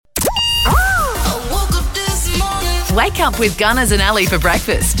Wake up with Gunners and Ali for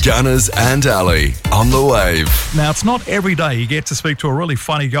breakfast. Gunners and Ali on the Wave. Now, it's not every day you get to speak to a really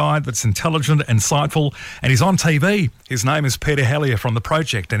funny guy that's intelligent, insightful, and he's on TV. His name is Peter Helliar from The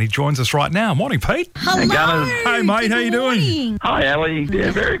Project, and he joins us right now. Morning, Pete. Hello. Hey, mate, how you doing? Hi, Ali.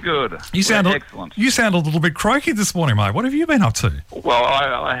 Yeah, very good. You sound excellent. You sound a little bit croaky this morning, mate. What have you been up to? Well,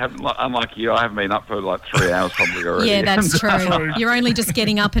 I haven't, unlike you, I haven't been up for like 3 hours probably already. Yeah, that's true. You're only just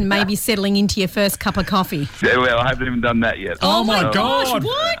getting up and maybe settling into your first cup of coffee. Yeah, well, I haven't even done that yet. Oh my God. gosh,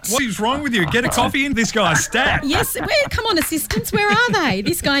 what? What is wrong with you? Get a coffee in. This guy's stacked. Yes, come on, assistants, where are they?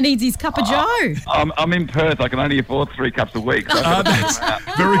 This guy needs his cup of joe. I'm in Perth. I can only afford 3 cups a week. So That's a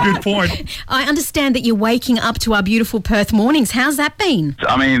very good point. I understand that you're waking up to our beautiful Perth mornings. How's that been?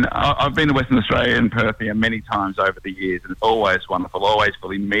 I mean, I've been to Western Australia and Perth here many times over the years, and it's always wonderful, always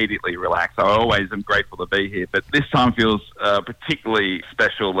feel immediately relaxed. I always am grateful to be here, but this time feels particularly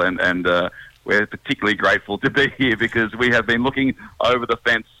special, and we're particularly grateful to be here because we have been looking over the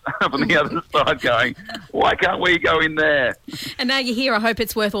fence from the other side going, why can't we go in there? And now you're here. I hope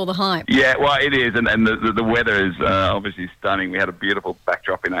it's worth all the hype. Yeah, well, it is, and the weather is obviously stunning. We had a beautiful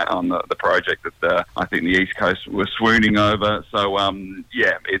backdrop on the project that I think the East Coast was swooning over. So,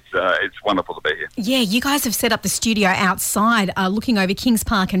 yeah, it's wonderful to be here. Yeah, you guys have set up the studio outside looking over Kings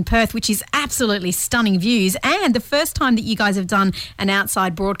Park in Perth, which is absolutely stunning views, and the first time that you guys have done an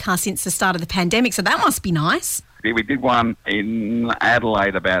outside broadcast since the start of the pandemic, so that must be nice. We did one in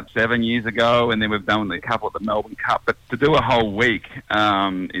Adelaide about 7 years ago, and then we've done a couple at the Melbourne Cup. But to do a whole week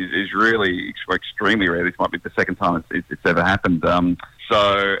is really extremely rare. This might be the second time it's ever happened.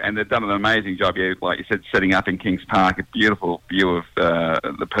 And they've done an amazing job, yeah, like you said, setting up in Kings Park, a beautiful view of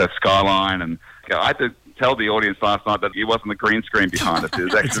the Perth skyline. And I had to tell the audience last night that it wasn't a green screen behind us. It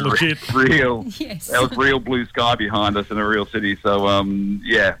was actually real. Yes. There was real blue sky behind us in a real city. So,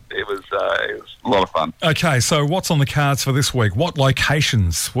 yeah, it was a lot of fun. Okay, so what's on the cards for this week? What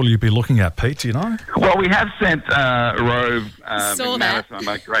locations will you be looking at, Pete? Do you know? Well, we have sent Rove, Saw that.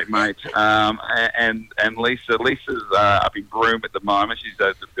 my great mate, and Lisa. Lisa's up in Broome at the moment. She's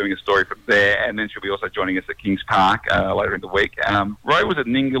doing a story from there, and then she'll be also joining us at Kings Park later in the week. Rove was at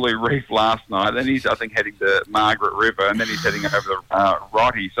Ningaloo Reef last night, and he's, I think, heading to Margaret River, and then he's heading over to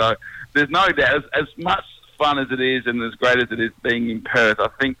Rotti. So there's no doubt, as much fun as it is and as great as it is being in Perth, I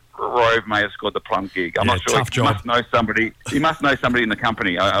think Rove may have scored the plum gig. I'm not sure. Tough job. He must know somebody in the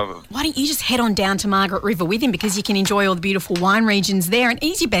company. Why don't you just head on down to Margaret River with him, because you can enjoy all the beautiful wine regions there, and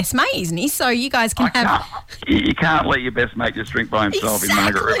he's your best mate, isn't he? So you guys can You can't let your best mate just drink by himself in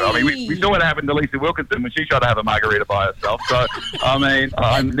Margaret River. I mean, we saw what happened to Lisa Wilkinson when she tried to have a margarita by herself. So, I mean,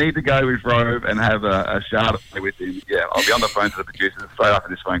 I need to go with Rove and have a Chardonnay with him. Yeah, I'll be on the phone to the producers straight after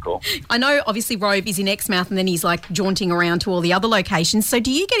this phone call. I know, obviously, Rove is in Exmouth, and then he's like jaunting around to all the other locations. So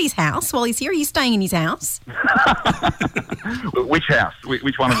do you get his house while he's here? Are you staying in his house? Which house?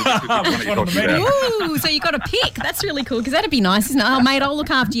 Which one of the talking about? Ooh, so you got to pick. That's really cool, because that'd be nice, isn't it? Oh, mate, I'll look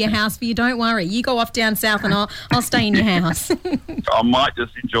after your house for you. Don't worry. You go off down south and I'll stay in your house. I might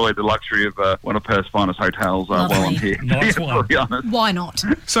just enjoy the luxury of one of Perth's finest hotels while I'm here. Nice one. To be honest. Why not?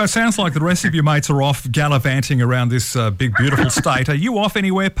 So it sounds like the rest of your mates are off gallivanting around this big, beautiful state. Are you off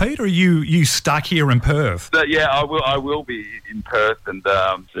anywhere, Pete, or are you stuck here in Perth? Yeah, I will be in Perth and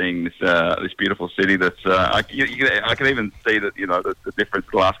seeing this beautiful city. That's I can even see that, you know, the difference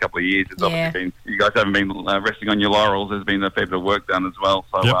the last couple of years has obviously been, you guys haven't been resting on your laurels. There's been a fair bit of work done as well.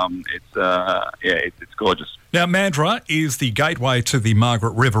 So it's gorgeous. Now, Mandurah is the gateway to the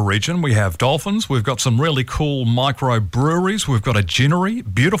Margaret River region. We have dolphins, we've got some really cool micro breweries, we've got a ginnery,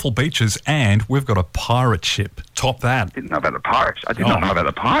 beautiful beaches, and we've got a pirate ship. Top that. I didn't know about the pirate. I did not know about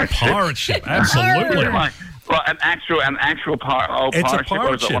the pirate ship. Pirate ship, absolutely. Well, an actual pirate. It's pirate a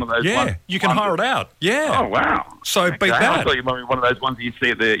pirate ship. One of those ones? You can hire it out. Yeah. Oh wow. So beat that. I thought you might be one of those ones that you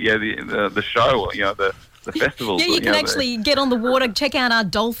see at the show, or, you know, the festivals. Yeah, you can actually get on the water, check out our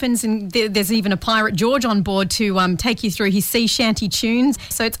dolphins, and there's even a Pirate George on board to take you through his sea shanty tunes.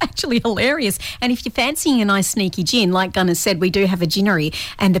 So it's actually hilarious. And if you're fancying a nice sneaky gin, like Gunnar said, we do have a ginnery,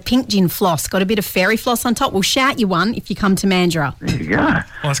 and the pink gin floss, got a bit of fairy floss on top. We'll shout you one if you come to Mandurah. There you go. Well,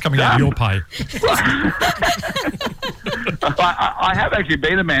 that's coming out of your pay. I have actually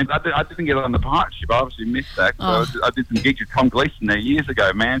been a man. I didn't get on the pirate ship. I obviously missed that. So I did some gigs with Tom Gleeson there years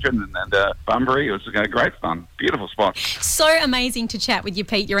ago, Mandurah and Bunbury. It was great fun. Beautiful spot. So amazing to chat with you,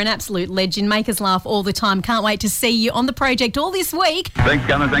 Pete. You're an absolute legend. Make us laugh all the time. Can't wait to see you on the project all this week. Thanks,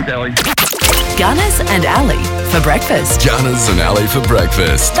 Gunnar. Thanks, Ali. Gunners and Ali for breakfast. Gunners and Ali for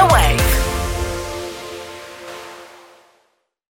breakfast. The Wave.